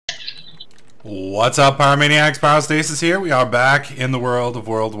What's up, Pyromaniacs? Pyrostasis here. We are back in the world of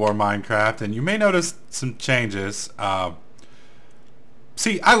World War Minecraft, and you may notice some changes.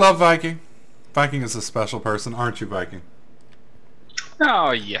 See, I love Viking. Viking is a special person, aren't you, Viking?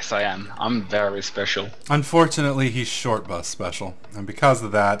 Oh, yes, I am. I'm very special. Unfortunately, he's short bus special, and because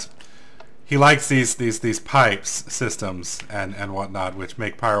of that, he likes these pipes systems and whatnot, which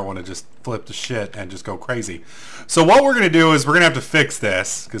make Pyro want to just flip the shit and just go crazy. So what we're going to do is we're going to have to fix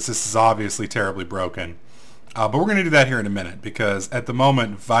this, because this is obviously terribly broken. But we're going to do that here in a minute, because at the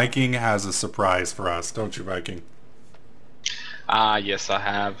moment, Viking has a surprise for us. Don't you, Viking? Yes, I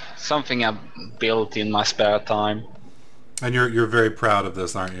have. Something I've built in my spare time. And you're very proud of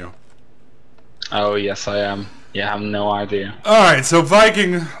this, aren't you? Oh, yes, I am. You have no idea. Alright, so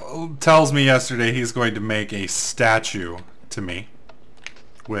Viking tells me yesterday he's going to make a statue to me,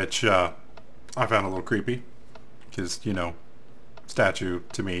 which I found a little creepy, because, you know, statue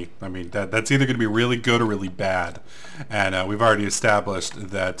to me, I mean, that's either going to be really good or really bad, and we've already established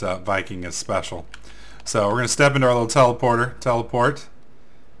that Viking is special. So we're going to step into our little teleport,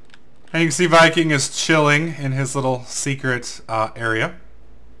 and you can see Viking is chilling in his little secret area.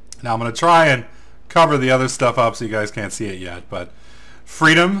 Now I'm going to try and cover the other stuff up so you guys can't see it yet, but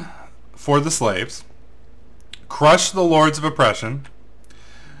freedom for the slaves, crush the lords of oppression,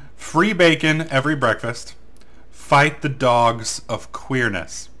 free bacon every breakfast, fight the dogs of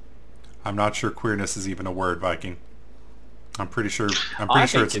queerness. I'm not sure queerness is even a word, Viking. I'm pretty sure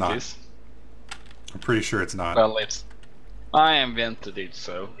it's not. I'm pretty sure it's not. Well, I invented it,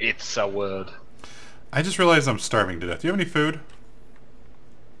 so it's a word. I just realized I'm starving to death. Do you have any food?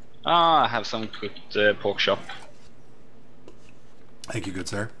 I have some cooked pork chop. Thank you, good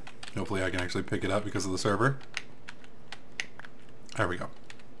sir. Hopefully I can actually pick it up because of the server. There we go.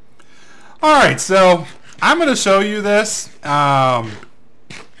 Alright, so I'm going to show you this. I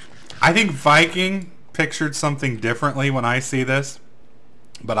think Viking pictured something differently when I see this.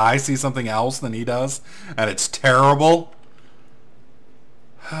 But I see something else than he does. And it's terrible.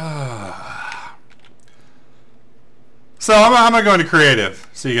 So I'm going to go into creative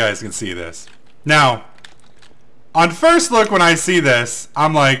so you guys can see this. Now, on first look when I see this,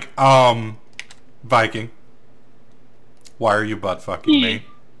 I'm like, Viking, why are you butt fucking me?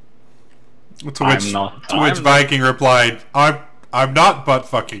 To which Viking replied, I'm not butt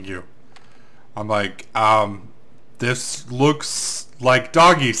fucking you. I'm like, this looks like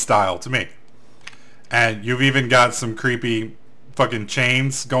doggy style to me. And you've even got some creepy fucking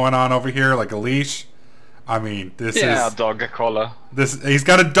chains going on over here, like a leash. I mean, this is... Yeah, dog collar. He's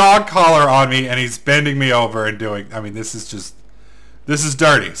got a dog collar on me, and he's bending me over and doing... I mean, this is just... This is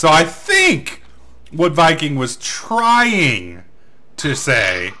dirty. So I think what Viking was trying to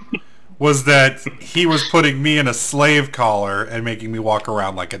say was that he was putting me in a slave collar and making me walk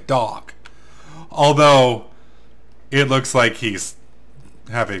around like a dog. Although, it looks like he's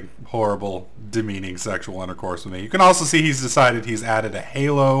having horrible, demeaning sexual intercourse with me. You can also see he's decided he's added a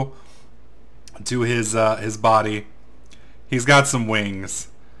halo to his body. He's got some wings,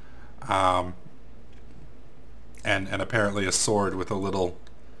 and apparently a sword with a little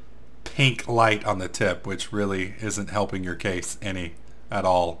pink light on the tip, which really isn't helping your case any at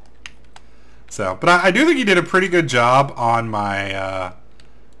all. So, but I do think he did a pretty good job on my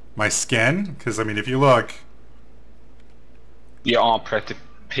my skin, because I mean, if you look, You are pretty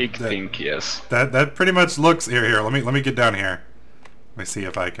pink, yes. That pretty much looks here. Let me get down here. Let me see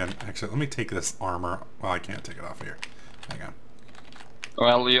if I can actually. Let me take this armor. Well, I can't take it off here. Hang on.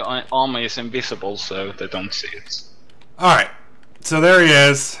 Well, your armor is invisible, so they don't see it. All right. So there he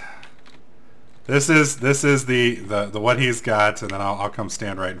is. This is the what he's got, and then I'll come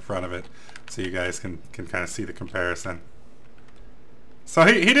stand right in front of it, so you guys can kind of see the comparison. So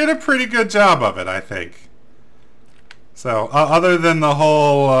he did a pretty good job of it, I think. So other than the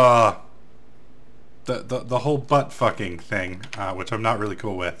whole the whole butt fucking thing, which I'm not really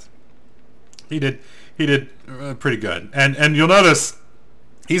cool with, he did pretty good. And you'll notice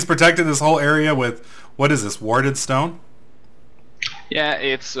he's protected this whole area with, what is this, warded stone? Yeah,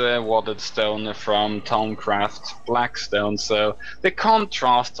 it's wadded stone from Towncraft Blackstone, so the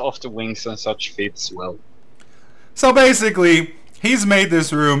contrast of the wings and such fits well. So basically, he's made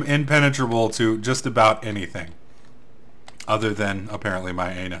this room impenetrable to just about anything, other than apparently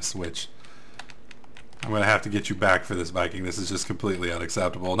my anus, which I'm going to have to get you back for this, Viking. This is just completely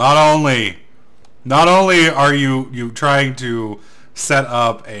unacceptable. Not only are you trying to set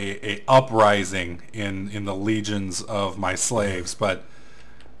up a uprising in the legions of my slaves, but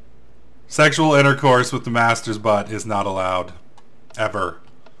sexual intercourse with the master's butt is not allowed. Ever.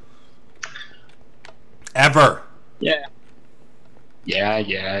 Yeah.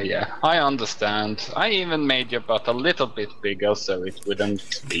 Yeah. I understand. I even made your butt a little bit bigger so it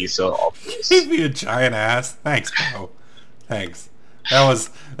wouldn't be so obvious. Give me a giant ass. Thanks, bro. Thanks. That was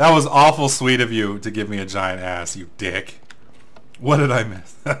awful sweet of you to give me a giant ass, you dick. What did I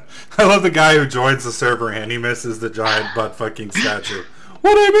miss? I love the guy who joins the server and he misses the giant butt fucking statue.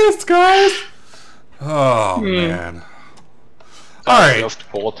 What I missed, guys? Oh man. Alright. Just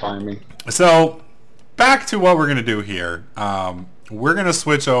poor timing. So back to what we're gonna do here. We're gonna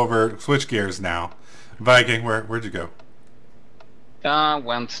switch gears now. Viking, where'd you go? I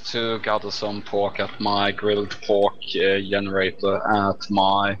went to gather some pork at my grilled pork generator at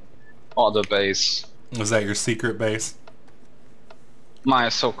my other base. Was that your secret base? My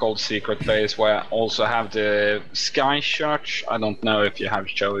so-called secret base, where I also have the Sky Church. I don't know if you have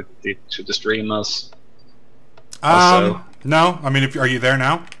showed it to the streamers. No. I mean, are you there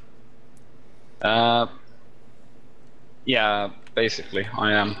now? Yeah, basically,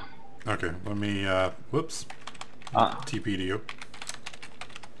 I am. Okay, let me, whoops. TP to you.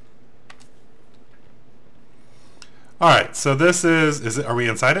 Alright, so this are we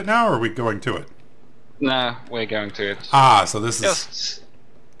inside it now, or are we going to it? No, we're going to it. So this is...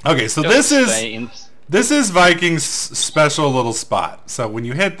 Okay, so this is Viking's special little spot. So when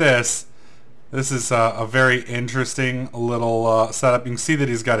you hit this is a very interesting little setup. You can see that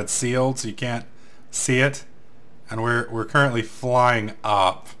he's got it sealed, so you can't see it. And we're currently flying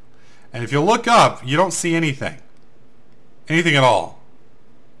up. And if you look up, you don't see anything. Anything at all.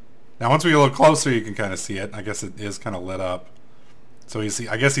 Now once we get a little closer, you can kind of see it. I guess it is kind of lit up. So you see,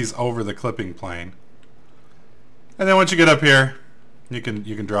 I guess he's over the clipping plane. And then once you get up here, you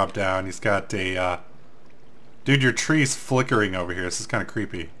can drop down. He's got a dude, your tree's flickering over here. This is kind of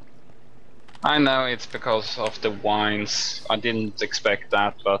creepy. I know it's because of the wines. I didn't expect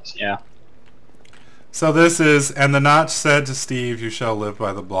that, but yeah. So this is, and the Notch said to Steve, "You shall live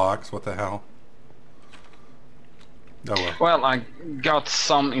by the blocks." What the hell? Oh well. Well, I got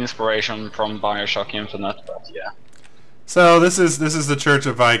some inspiration from Bioshock Infinite, but yeah. So this is the Church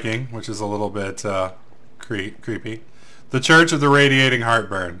of Viking, which is a little bit creepy. The Church of the Radiating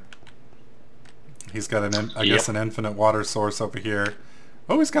Heartburn. He's got I guess an infinite water source over here.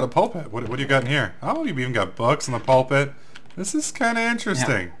 Oh, he's got a pulpit. What do you got in here? Oh, you've even got books in the pulpit. This is kind of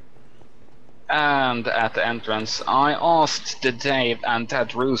interesting. Yeah. And at the entrance, I asked the Dave and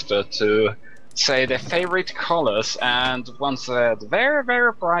Ted Rooster to say their favorite colors, and one said very,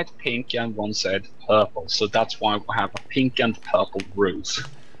 very bright pink, and one said purple. So that's why we have a pink and purple roof.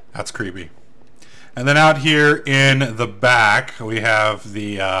 That's creepy. And then out here in the back, we have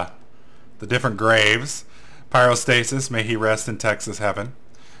the different graves. Pyrostasis, may he rest in Texas heaven.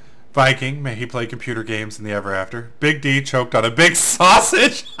 Viking, may he play computer games in the ever after. Big D choked on a big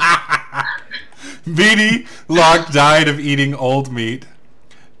sausage. Beanie Lock died of eating old meat.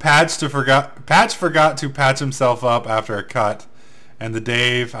 Patch forgot to patch himself up after a cut. And the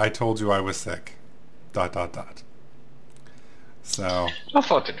Dave, I told you I was sick. ... So I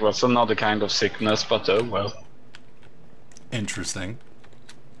thought it was another kind of sickness, but oh well. Interesting.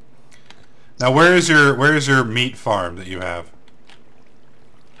 Now where is your meat farm that you have?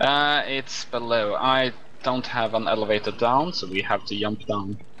 It's below. I don't have an elevator down, so we have to jump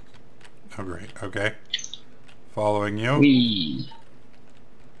down. Oh great, okay. Following you. Whee.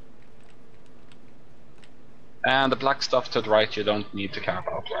 And the black stuff to the right you don't need to care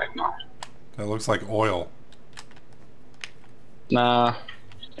about right now. That looks like oil. Nah,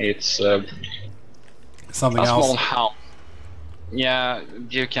 it's something a else. small house. Yeah,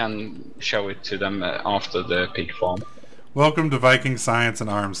 you can show it to them after the pig farm. Welcome to Viking Science and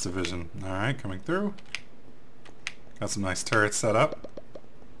Arms Division. Alright, coming through. Got some nice turrets set up.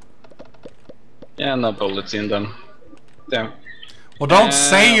 Yeah, no bullets in them. Yeah. Well, don't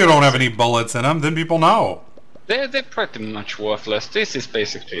say you don't have any bullets in them, then people know. They're pretty much worthless. This is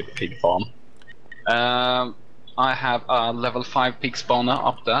basically the pig farm. I have a level 5 pig spawner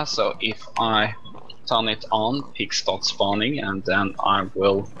up there, so if I turn it on, pigs start spawning, and then I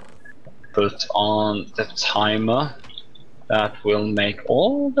will put on the timer that will make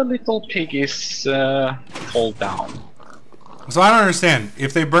all the little piggies fall down. So I don't understand.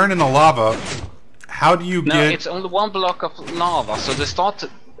 If they burn in the lava, how do you get... No, it's only one block of lava, so they start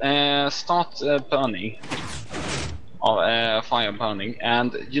burning. Or fire burning,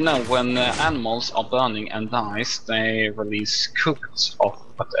 and you know when animals are burning and dies, they release cooked of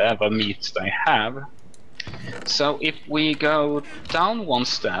whatever meat they have. So if we go down one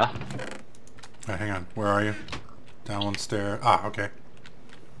stair... hang on, where are you? Down one stair. Ah, okay.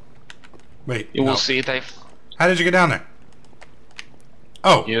 Wait, you will see they... How did you get down there?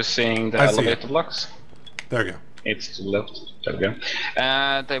 Oh! Using the elevator blocks? There we go. It's to the left. There we go.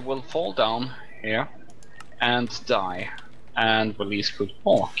 They will fall down here and die and release cooked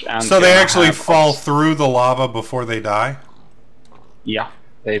pork. And so they actually fall through the lava before they die? Yeah,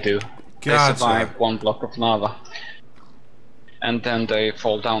 they do. Gotcha. They survive one block of lava. And then they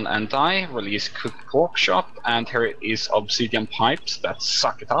fall down and die, release cooked pork chop, and here is obsidian pipes that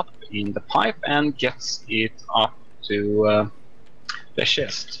suck it up in the pipe and gets it up to the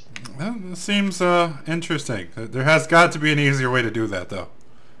chest. Well, this seems interesting. There has got to be an easier way to do that, though.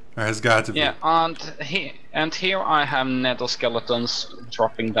 There has got to be. Yeah, and here I have nether skeletons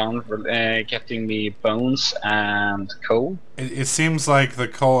dropping down, getting me bones and coal. It seems like the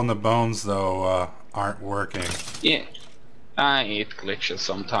coal and the bones, though, aren't working. Yeah, it glitches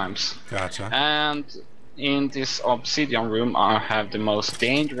sometimes. Gotcha. And in this obsidian room, I have the most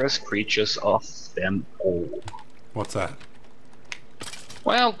dangerous creatures of them all. What's that?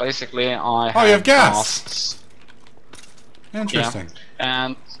 Well, basically, I have you have gas! ghasts. Interesting. Yeah,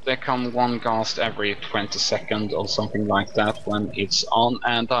 and they come one ghast every 20 seconds or something like that when it's on,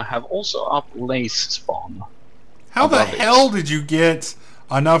 and I have also up lace spawn. How the hell did you get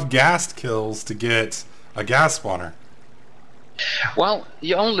enough ghast kills to get a gas spawner? Well,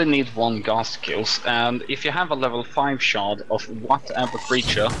 you only need one ghast kills, and if you have a level 5 shard of whatever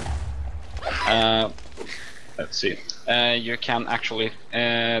creature, let's see, you can actually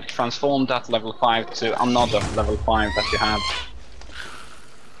transform that level 5 to another level 5 that you have.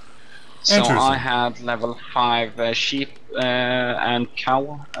 So I had level 5 sheep and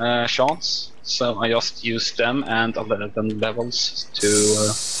cow shards, so I just used them and 11 levels to...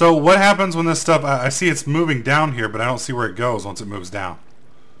 So what happens when this stuff... I see it's moving down here, but I don't see where it goes once it moves down.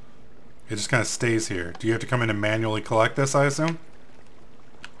 It just kind of stays here. Do you have to come in and manually collect this, I assume?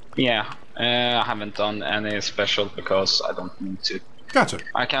 Yeah, I haven't done any special because I don't need to. Gotcha.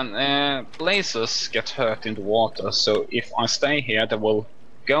 I can... blazes get hurt in the water, so if I stay here they will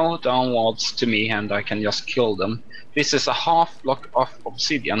go downwards to me and I can just kill them. This is a half block of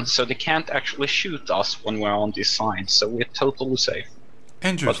obsidian, so they can't actually shoot us when we're on this side, so we're totally safe.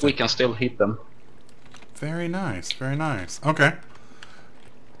 Interesting. But we can still hit them. Very nice, very nice. Okay.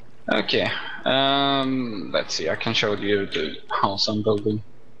 Okay, let's see, I can show you the house I'm building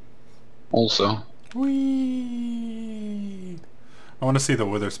also. Whee! I want to see the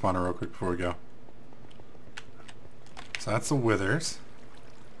wither spawner real quick before we go. So that's the withers.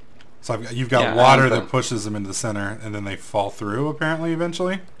 So you've got water that pushes them into the center, and then they fall through, apparently,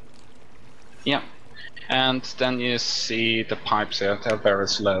 eventually? Yeah. And then you see the pipes here. They're very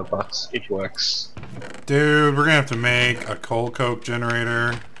slow, but it works. Dude, we're going to have to make a coal coke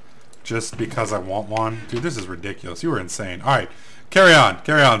generator just because I want one. Dude, this is ridiculous. You were insane. Alright, carry on.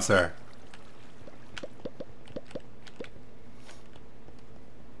 Carry on, sir.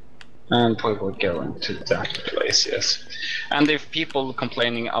 And we will go into that place, yes. And if people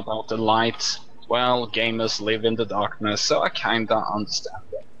complaining about the light, well, gamers live in the darkness, so I kinda understand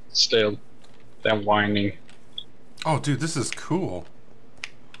that. Still, they're whining. Oh, dude, this is cool.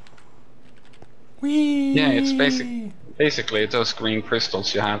 Whee! Yeah, it's basically those green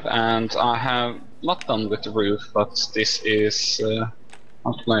crystals you have, and I have not done with the roof, but this is a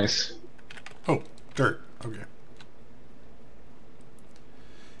place. Oh, dirt. Okay.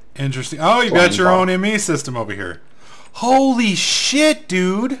 Interesting. Oh, you got your own ME system over here. Holy shit,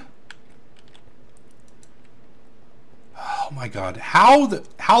 dude! Oh my god. How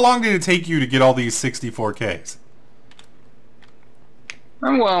long did it take you to get all these 64Ks?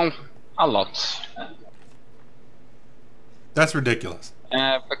 Well, a lot. That's ridiculous.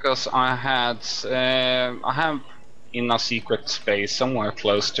 Because I have in a secret space somewhere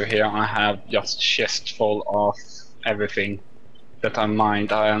close to here, I have just chest full of everything that I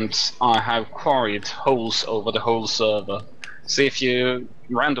mined, and I have quarried holes over the whole server. So if you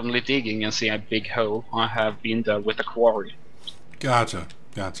randomly digging and see a big hole, I have been there with a quarry. Gotcha,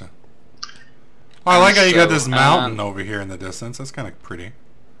 gotcha. Oh, I like how you got this mountain over here in the distance. That's kind of pretty.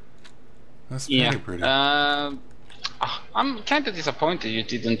 That's very pretty. I'm kind of disappointed you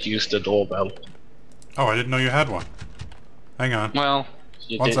didn't use the doorbell. Oh, I didn't know you had one. Hang on. Well,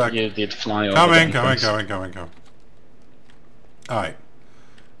 you did fly over. Coming. Alright.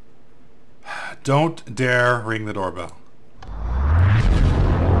 Don't dare ring the doorbell.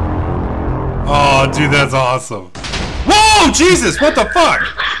 Oh, dude, that's awesome. Whoa, Jesus, what the fuck?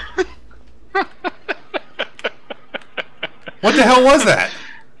 What the hell was that?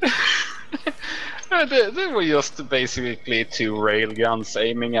 They were just basically 2 railguns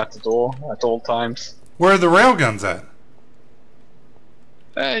aiming at the door at all times. Where are the railguns at?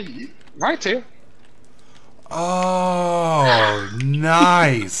 Right here. Oh,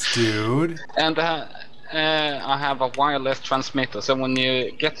 nice, dude. And I have a wireless transmitter, so when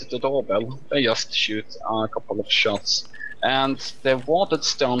you get the doorbell, they just shoot a couple of shots. And the warded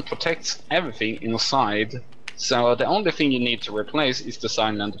stone protects everything inside, so the only thing you need to replace is the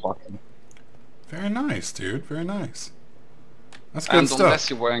silent button. Very nice, dude. Very nice. That's good and stuff. Unless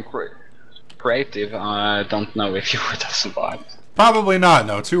you weren't creative, I don't know if you would have survived. Probably not,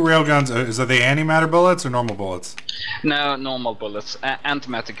 no. 2 railguns, is that the antimatter bullets or normal bullets? No, normal bullets.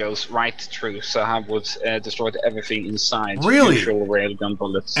 Antimatter goes right through, so I would destroy everything inside. Really? Usual railgun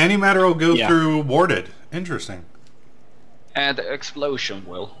bullets. Antimatter will go through warded. Interesting. And the explosion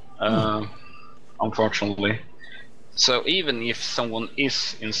will, unfortunately. So even if someone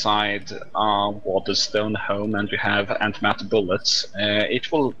is inside a warded stone home and you have antimatter bullets, the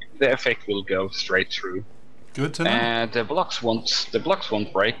effect will go straight through. Good to know. The blocks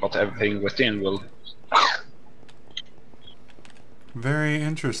won't break, but everything within will. Very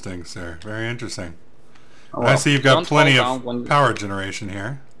interesting, sir. Very interesting. Well, I see you've got plenty of power generation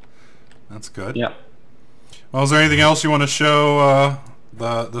here. That's good. Yeah. Well, is there anything else you want to show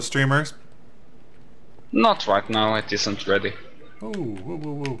the streamers? Not right now. It isn't ready. Oh, whoa,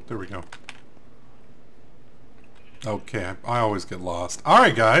 whoa, whoa! There we go. Okay, I always get lost. All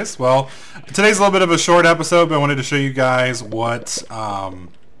right, guys. Well, today's a little bit of a short episode, but I wanted to show you guys what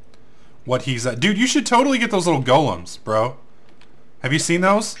he's. Dude, you should totally get those little golems, bro. Have you seen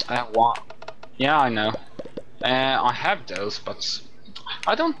those? What? Yeah, I know. I have those, but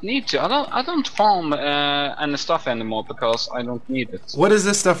I don't need to. I don't farm any stuff anymore because I don't need it. What is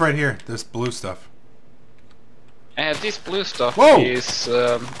this stuff right here? This blue stuff. This blue stuff is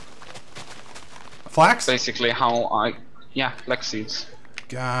flax. Basically, flax seeds.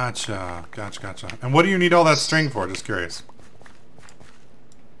 Gotcha, gotcha. And what do you need all that string for? Just curious.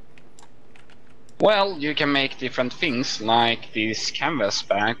 Well, you can make different things, like this canvas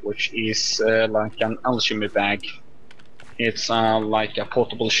bag, which is like an alchemy bag. It's like a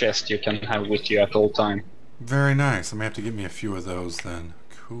portable chest you can have with you at all time. Very nice. I may have to get me a few of those then.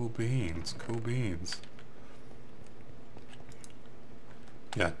 Cool beans, cool beans.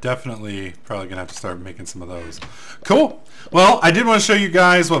 Yeah, definitely probably gonna have to start making some of those. Cool. Well, I did want to show you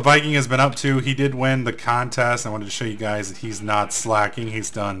guys what Viking has been up to. He did win the contest. I wanted to show you guys that he's not slacking.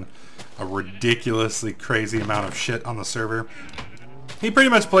 He's done a ridiculously crazy amount of shit on the server. He pretty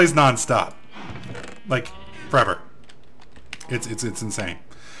much plays non-stop. Like, forever. It's insane.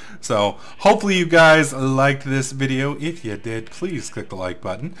 So, hopefully you guys liked this video. If you did, please click the like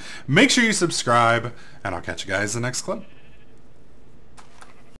button. Make sure you subscribe, and I'll catch you guys in the next clip.